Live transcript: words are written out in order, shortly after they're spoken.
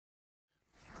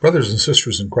Brothers and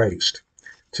sisters in Christ,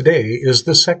 today is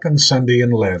the second Sunday in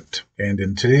Lent, and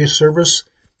in today's service,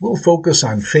 we'll focus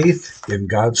on faith in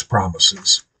God's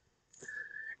promises.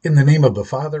 In the name of the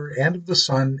Father, and of the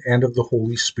Son, and of the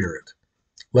Holy Spirit,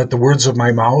 let the words of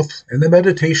my mouth and the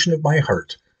meditation of my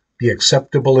heart be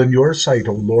acceptable in your sight,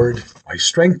 O Lord, my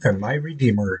strength and my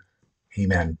Redeemer.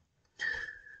 Amen.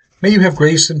 May you have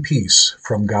grace and peace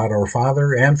from God our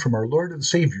Father and from our Lord and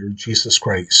Savior, Jesus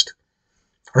Christ.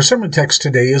 Our sermon text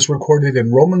today is recorded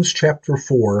in Romans chapter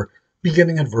 4,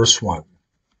 beginning at verse 1.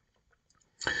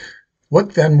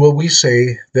 What then will we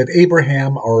say that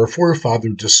Abraham our forefather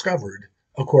discovered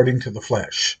according to the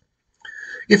flesh?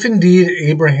 If indeed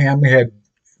Abraham had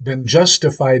been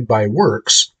justified by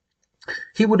works,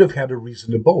 he would have had a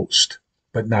reason to boast,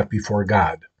 but not before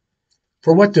God.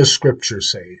 For what does Scripture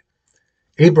say?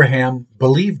 Abraham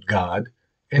believed God,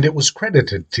 and it was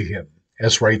credited to him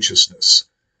as righteousness.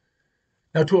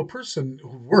 Now, to a person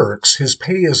who works, his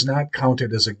pay is not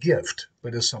counted as a gift,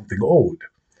 but as something owed.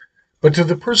 But to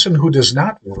the person who does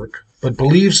not work, but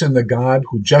believes in the God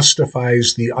who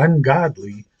justifies the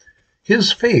ungodly,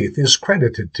 his faith is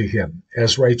credited to him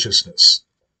as righteousness.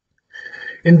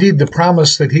 Indeed, the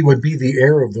promise that he would be the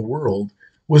heir of the world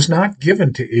was not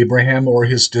given to Abraham or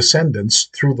his descendants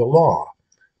through the law,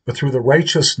 but through the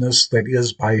righteousness that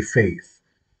is by faith.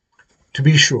 To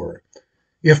be sure,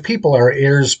 if people are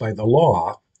heirs by the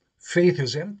law, faith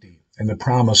is empty and the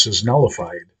promise is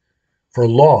nullified, for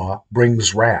law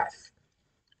brings wrath.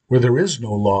 Where there is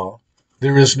no law,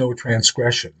 there is no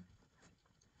transgression.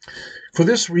 For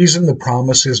this reason the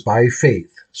promise is by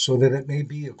faith, so that it may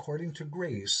be according to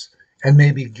grace and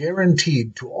may be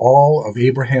guaranteed to all of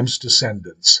Abraham's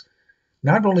descendants,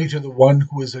 not only to the one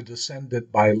who is a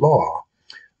descendant by law,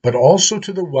 but also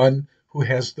to the one who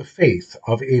has the faith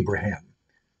of Abraham.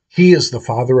 He is the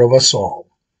father of us all.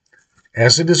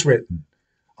 As it is written,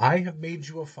 I have made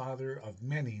you a father of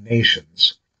many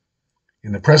nations.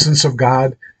 In the presence of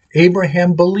God,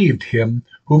 Abraham believed him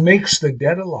who makes the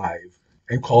dead alive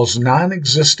and calls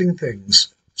non-existing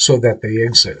things so that they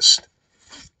exist.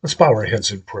 Let's bow our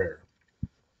heads in prayer.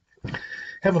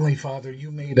 Heavenly Father,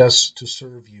 you made us to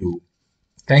serve you.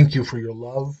 Thank you for your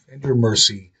love and your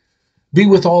mercy. Be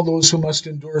with all those who must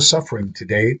endure suffering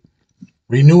today.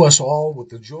 Renew us all with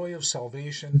the joy of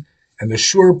salvation and the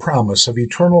sure promise of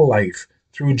eternal life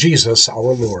through Jesus our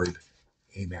Lord.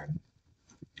 Amen.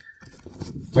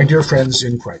 My dear friends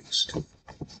in Christ,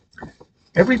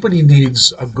 everybody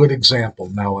needs a good example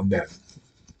now and then.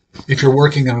 If you're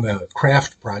working on a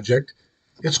craft project,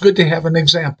 it's good to have an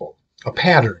example, a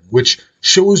pattern, which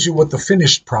shows you what the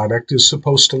finished product is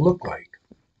supposed to look like.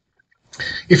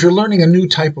 If you're learning a new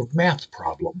type of math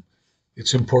problem,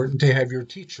 it's important to have your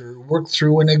teacher work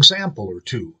through an example or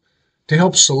two to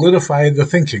help solidify the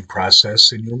thinking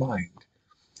process in your mind.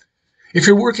 If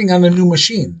you're working on a new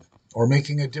machine, or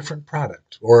making a different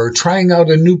product, or trying out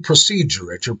a new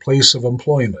procedure at your place of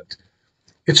employment,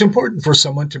 it's important for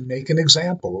someone to make an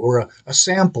example or a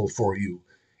sample for you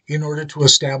in order to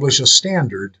establish a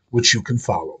standard which you can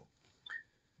follow.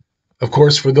 Of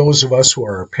course, for those of us who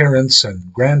are parents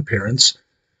and grandparents,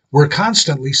 we're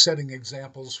constantly setting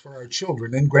examples for our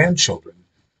children and grandchildren.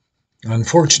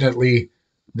 Unfortunately,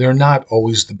 they're not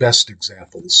always the best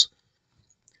examples.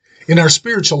 In our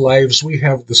spiritual lives, we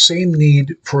have the same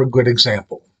need for a good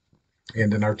example.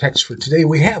 And in our text for today,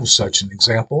 we have such an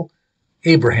example,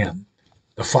 Abraham,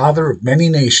 the father of many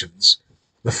nations,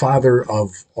 the father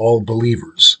of all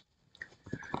believers.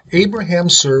 Abraham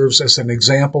serves as an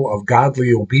example of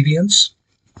godly obedience,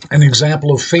 an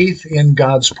example of faith in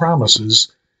God's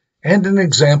promises, and an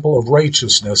example of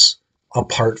righteousness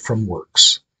apart from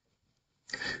works.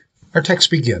 Our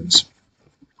text begins,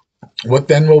 What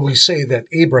then will we say that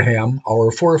Abraham,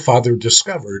 our forefather,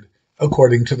 discovered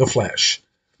according to the flesh?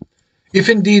 If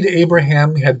indeed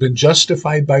Abraham had been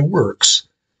justified by works,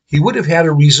 he would have had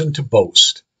a reason to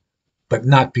boast, but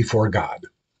not before God.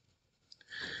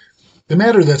 The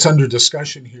matter that's under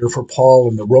discussion here for Paul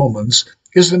and the Romans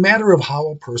is the matter of how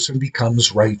a person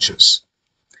becomes righteous.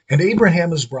 And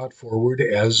Abraham is brought forward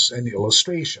as an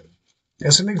illustration,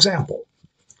 as an example.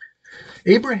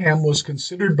 Abraham was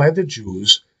considered by the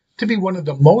Jews to be one of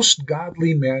the most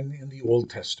godly men in the Old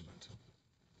Testament.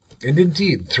 And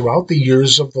indeed, throughout the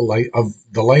years of the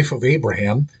life of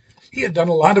Abraham, he had done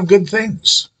a lot of good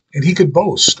things, and he could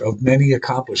boast of many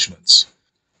accomplishments.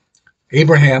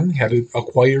 Abraham had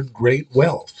acquired great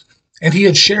wealth, and he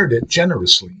had shared it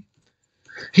generously.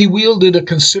 He wielded a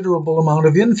considerable amount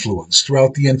of influence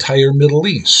throughout the entire Middle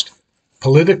East,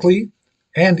 politically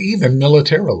and even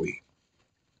militarily.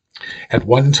 At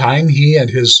one time, he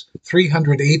and his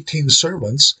 318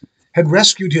 servants had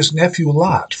rescued his nephew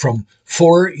Lot from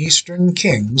 4 eastern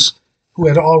kings who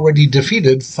had already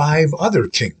defeated 5 other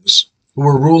kings who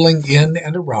were ruling in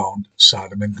and around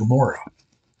Sodom and Gomorrah.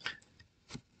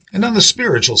 And on the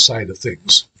spiritual side of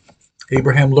things,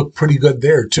 Abraham looked pretty good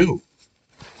there too.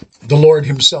 The Lord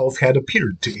himself had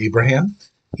appeared to Abraham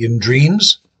in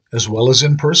dreams as well as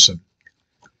in person.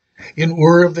 In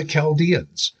Ur of the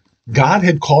Chaldeans, God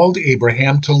had called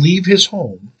Abraham to leave his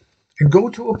home and go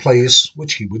to a place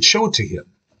which he would show to him.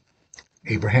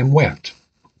 Abraham went,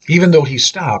 even though he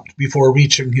stopped before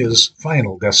reaching his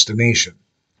final destination.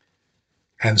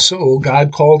 And so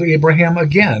God called Abraham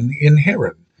again in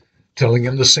Haran, telling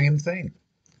him the same thing.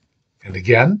 And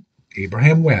again,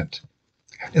 Abraham went.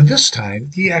 And this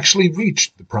time, he actually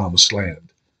reached the promised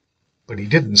land. But he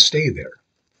didn't stay there.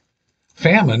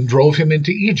 Famine drove him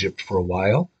into Egypt for a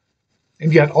while,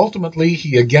 and yet ultimately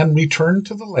he again returned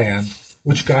to the land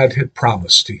which God had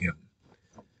promised to him.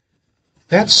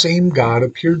 That same God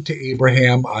appeared to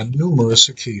Abraham on numerous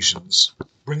occasions,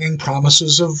 bringing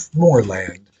promises of more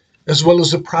land, as well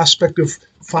as the prospect of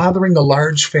fathering a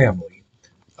large family,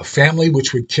 a family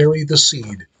which would carry the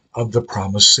seed of the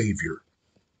promised Savior.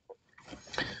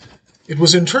 It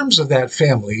was in terms of that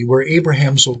family where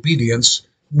Abraham's obedience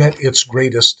met its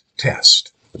greatest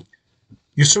test.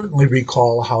 You certainly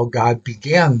recall how God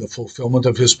began the fulfillment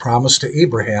of his promise to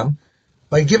Abraham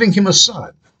by giving him a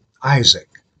son, Isaac.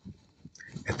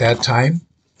 At that time,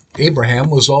 Abraham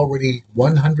was already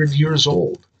 100 years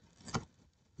old.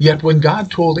 Yet when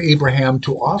God told Abraham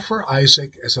to offer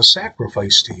Isaac as a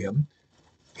sacrifice to him,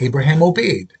 Abraham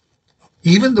obeyed,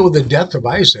 even though the death of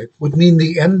Isaac would mean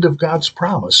the end of God's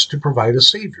promise to provide a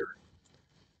Savior.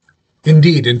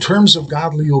 Indeed, in terms of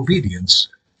godly obedience,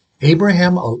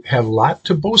 Abraham had a lot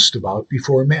to boast about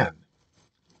before men,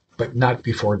 but not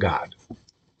before God.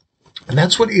 And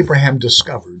that's what Abraham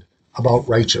discovered about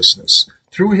righteousness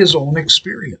through his own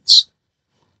experience.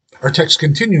 Our text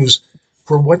continues,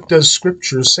 "For what does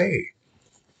Scripture say?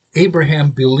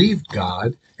 Abraham believed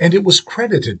God, and it was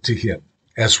credited to him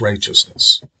as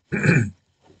righteousness."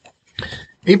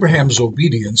 Abraham's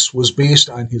obedience was based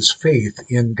on his faith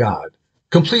in God,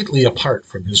 completely apart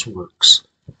from his works.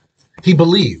 He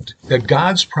believed that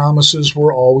God's promises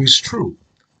were always true,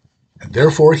 and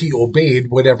therefore he obeyed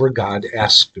whatever God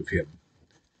asked of him.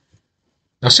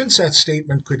 Now, since that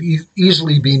statement could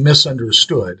easily be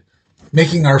misunderstood,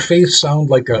 making our faith sound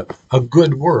like a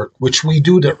good work which we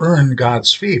do to earn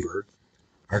God's favor,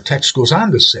 our text goes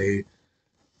on to say,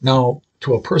 "Now,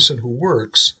 to a person who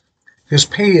works, his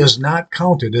pay is not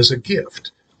counted as a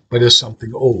gift, but as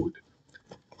something owed.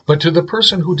 But to the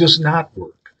person who does not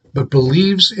work, but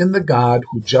believes in the God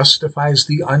who justifies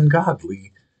the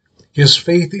ungodly, his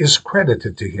faith is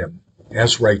credited to him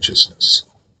as righteousness."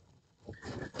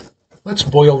 Let's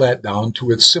boil that down to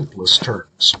its simplest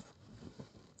terms.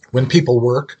 When people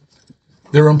work,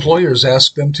 their employers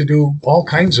ask them to do all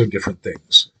kinds of different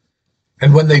things.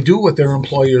 And when they do what their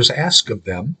employers ask of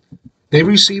them, they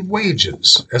receive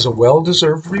wages as a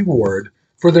well-deserved reward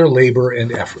for their labor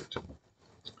and effort.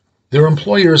 Their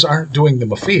employers aren't doing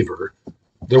them a favor.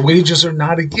 Their wages are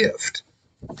not a gift.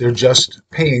 They're just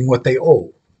paying what they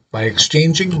owe by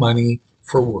exchanging money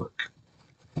for work.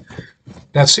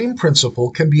 That same principle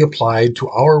can be applied to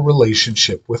our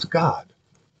relationship with God.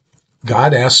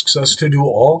 God asks us to do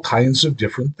all kinds of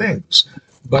different things,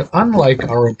 but unlike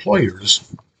our employers,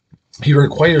 he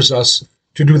requires us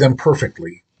to do them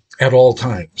perfectly at all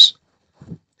times.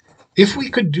 If we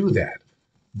could do that,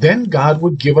 then God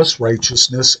would give us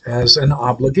righteousness as an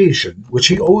obligation, which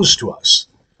he owes to us.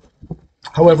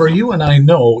 However, you and I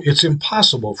know it's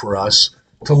impossible for us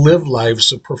to live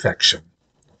lives of perfection,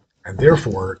 and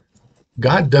therefore,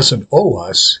 God doesn't owe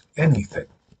us anything.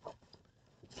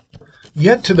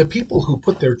 Yet to the people who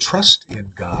put their trust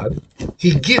in God,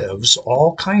 he gives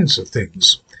all kinds of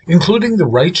things, including the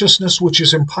righteousness which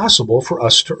is impossible for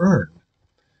us to earn.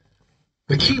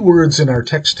 The key words in our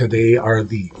text today are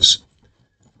these: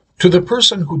 to the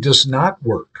person who does not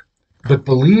work, but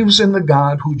believes in the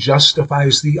God who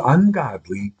justifies the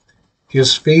ungodly,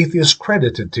 his faith is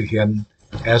credited to him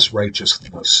as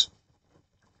righteousness.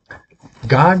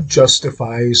 God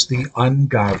justifies the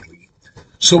ungodly.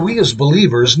 So we as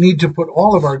believers need to put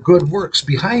all of our good works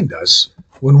behind us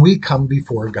when we come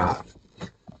before God.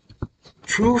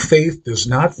 True faith does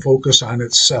not focus on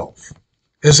itself,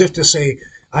 as if to say,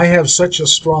 I have such a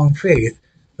strong faith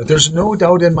that there's no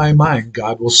doubt in my mind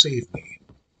God will save me.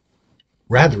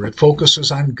 Rather, it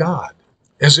focuses on God,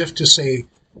 as if to say,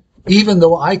 even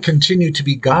though I continue to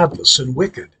be godless and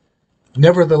wicked,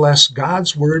 nevertheless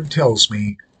God's word tells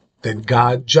me that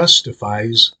God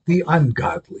justifies the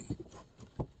ungodly.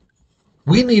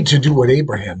 We need to do what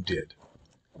Abraham did,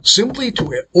 simply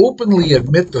to openly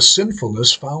admit the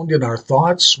sinfulness found in our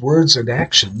thoughts, words, and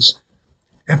actions,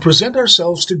 and present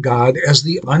ourselves to God as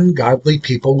the ungodly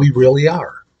people we really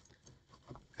are.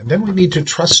 And then we need to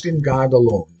trust in God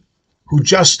alone, who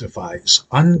justifies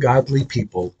ungodly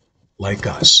people like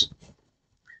us.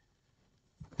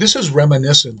 This is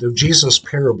reminiscent of Jesus'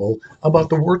 parable about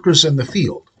the workers in the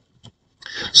field.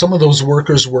 Some of those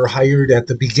workers were hired at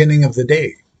the beginning of the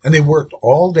day, and they worked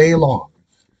all day long.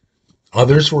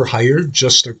 Others were hired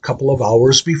just a couple of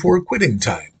hours before quitting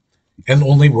time, and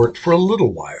only worked for a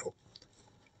little while.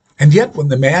 And yet when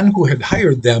the man who had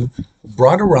hired them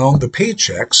brought around the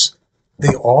paychecks,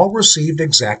 they all received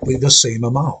exactly the same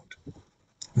amount.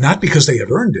 Not because they had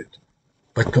earned it,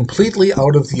 but completely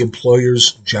out of the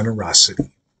employer's generosity.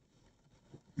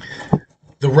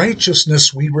 The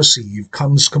righteousness we receive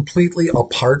comes completely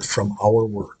apart from our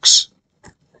works.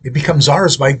 It becomes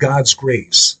ours by God's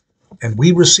grace, and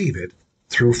we receive it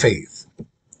through faith.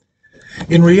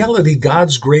 In reality,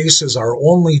 God's grace is our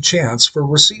only chance for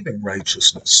receiving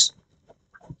righteousness.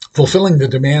 Fulfilling the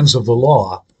demands of the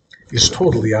law is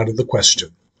totally out of the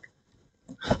question.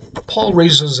 Paul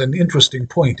raises an interesting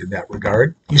point in that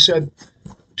regard. He said,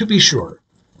 "To be sure,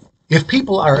 if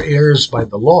people are heirs by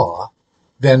the law,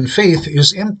 then faith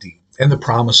is empty and the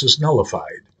promise is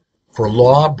nullified, for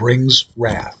law brings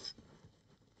wrath.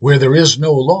 Where there is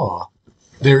no law,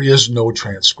 there is no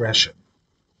transgression."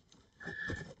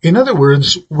 In other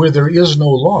words, where there is no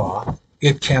law,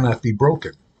 it cannot be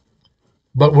broken.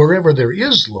 But wherever there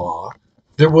is law,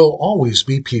 there will always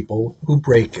be people who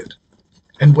break it.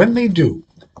 And when they do,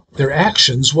 their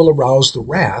actions will arouse the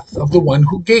wrath of the one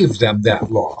who gave them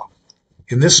that law,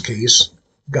 in this case,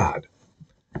 God.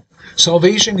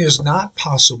 Salvation is not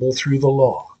possible through the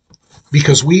law,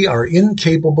 because we are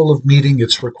incapable of meeting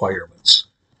its requirements.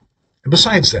 And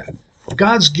besides that,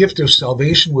 God's gift of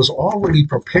salvation was already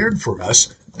prepared for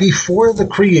us before the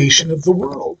creation of the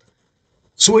world,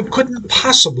 so it couldn't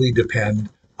possibly depend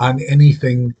on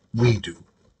anything we do.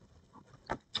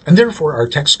 And therefore our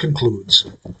text concludes,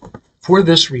 "For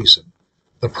this reason,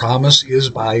 the promise is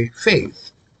by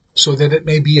faith, so that it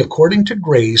may be according to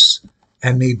grace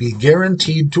and may be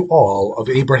guaranteed to all of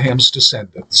Abraham's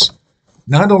descendants,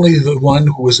 not only the one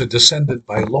who is a descendant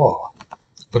by law,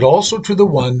 but also to the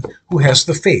one who has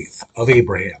the faith of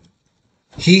Abraham.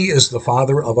 He is the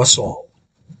father of us all.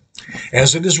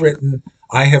 As it is written,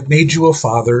 I have made you a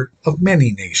father of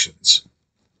many nations."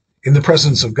 In the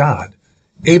presence of God,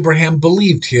 Abraham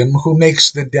believed him who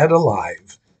makes the dead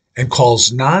alive and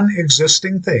calls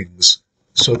non-existing things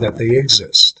so that they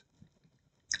exist.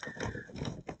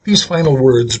 These final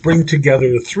words bring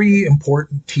together three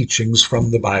important teachings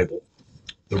from the Bible: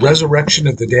 the resurrection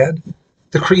of the dead,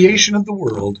 the creation of the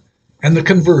world, and the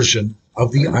conversion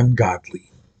of the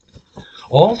ungodly.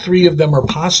 All three of them are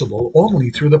possible only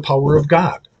through the power of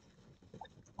God.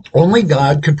 Only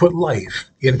God can put life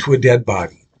into a dead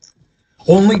body.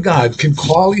 Only God can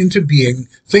call into being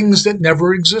things that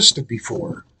never existed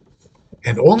before.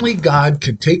 And only God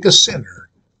can take a sinner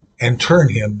and turn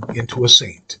him into a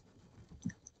saint.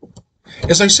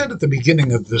 As I said at the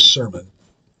beginning of this sermon,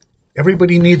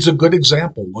 everybody needs a good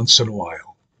example once in a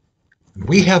while.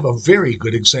 We have a very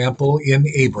good example in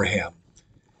Abraham,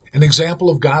 an example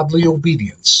of godly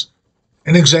obedience,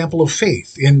 an example of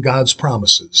faith in God's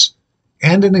promises,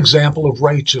 and an example of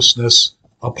righteousness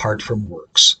apart from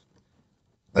works.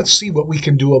 Let's see what we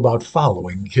can do about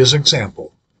following his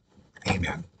example.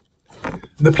 Amen.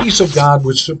 The peace of God,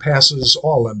 which surpasses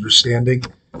all understanding,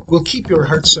 will keep your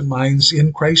hearts and minds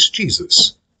in Christ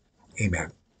Jesus.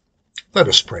 Amen. Let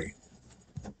us pray.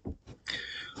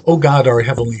 O God, our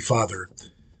Heavenly Father,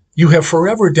 you have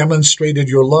forever demonstrated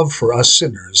your love for us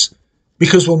sinners,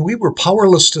 because when we were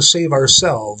powerless to save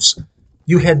ourselves,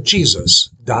 you had Jesus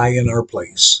die in our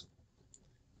place.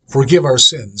 Forgive our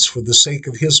sins for the sake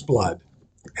of his blood,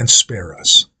 and spare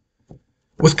us.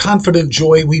 With confident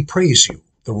joy we praise you,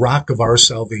 the rock of our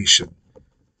salvation.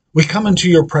 We come into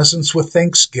your presence with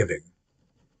thanksgiving.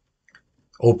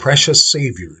 O precious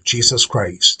Savior, Jesus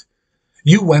Christ,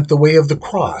 you went the way of the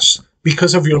cross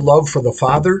because of your love for the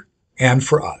Father and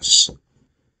for us.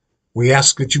 We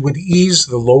ask that you would ease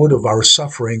the load of our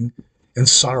suffering and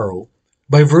sorrow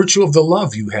by virtue of the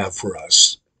love you have for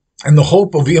us and the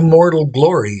hope of immortal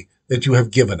glory that you have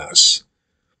given us.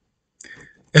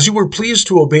 As you were pleased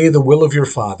to obey the will of your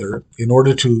Father in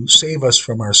order to save us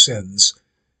from our sins,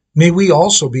 may we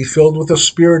also be filled with a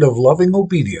spirit of loving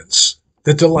obedience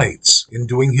that delights in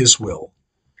doing his will.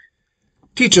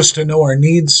 Teach us to know our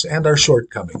needs and our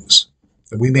shortcomings,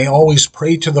 that we may always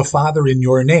pray to the Father in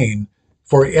your name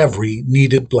for every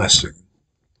needed blessing.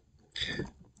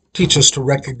 Teach us to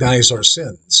recognize our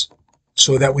sins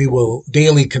so that we will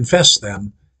daily confess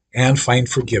them and find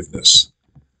forgiveness.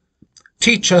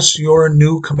 Teach us your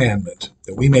new commandment,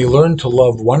 that we may learn to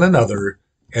love one another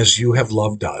as you have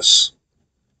loved us.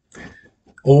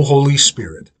 O Holy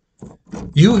Spirit,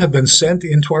 you have been sent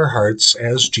into our hearts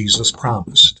as Jesus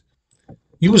promised.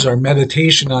 Use our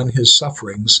meditation on his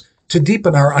sufferings to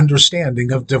deepen our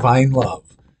understanding of divine love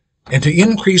and to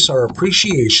increase our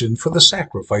appreciation for the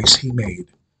sacrifice he made.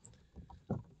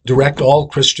 Direct all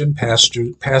Christian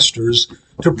pastors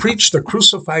to preach the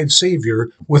crucified Savior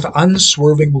with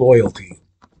unswerving loyalty,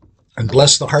 and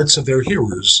bless the hearts of their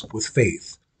hearers with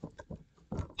faith.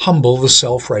 Humble the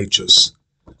self-righteous,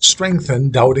 strengthen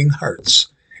doubting hearts,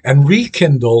 and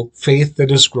rekindle faith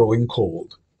that is growing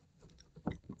cold.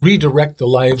 Redirect the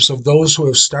lives of those who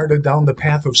have started down the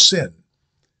path of sin.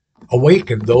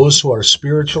 Awaken those who are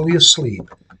spiritually asleep,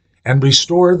 and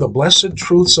restore the blessed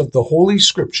truths of the Holy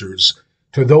Scriptures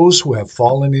to those who have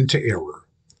fallen into error.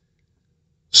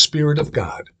 Spirit of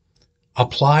God,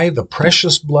 apply the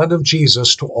precious blood of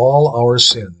Jesus to all our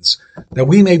sins, that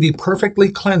we may be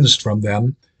perfectly cleansed from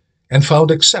them and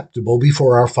found acceptable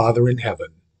before our Father in heaven.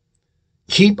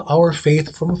 Keep our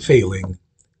faith from failing.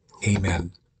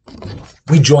 Amen.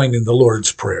 We join in the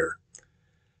Lord's Prayer.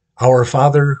 Our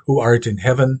Father, who art in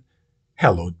heaven,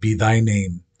 hallowed be thy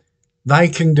name. Thy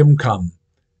kingdom come.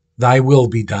 Thy will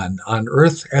be done on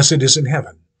earth as it is in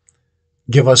heaven.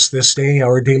 Give us this day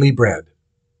our daily bread,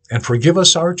 and forgive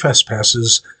us our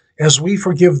trespasses as we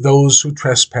forgive those who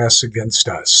trespass against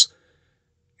us.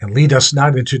 And lead us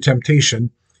not into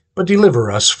temptation, but deliver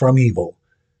us from evil.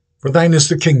 For thine is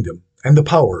the kingdom, and the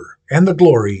power, and the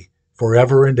glory,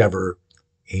 forever and ever.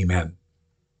 Amen.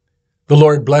 The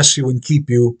Lord bless you and keep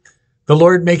you. The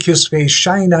Lord make his face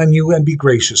shine on you and be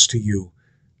gracious to you.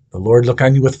 The Lord look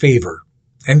on you with favor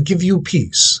and give you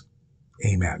peace.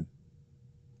 Amen.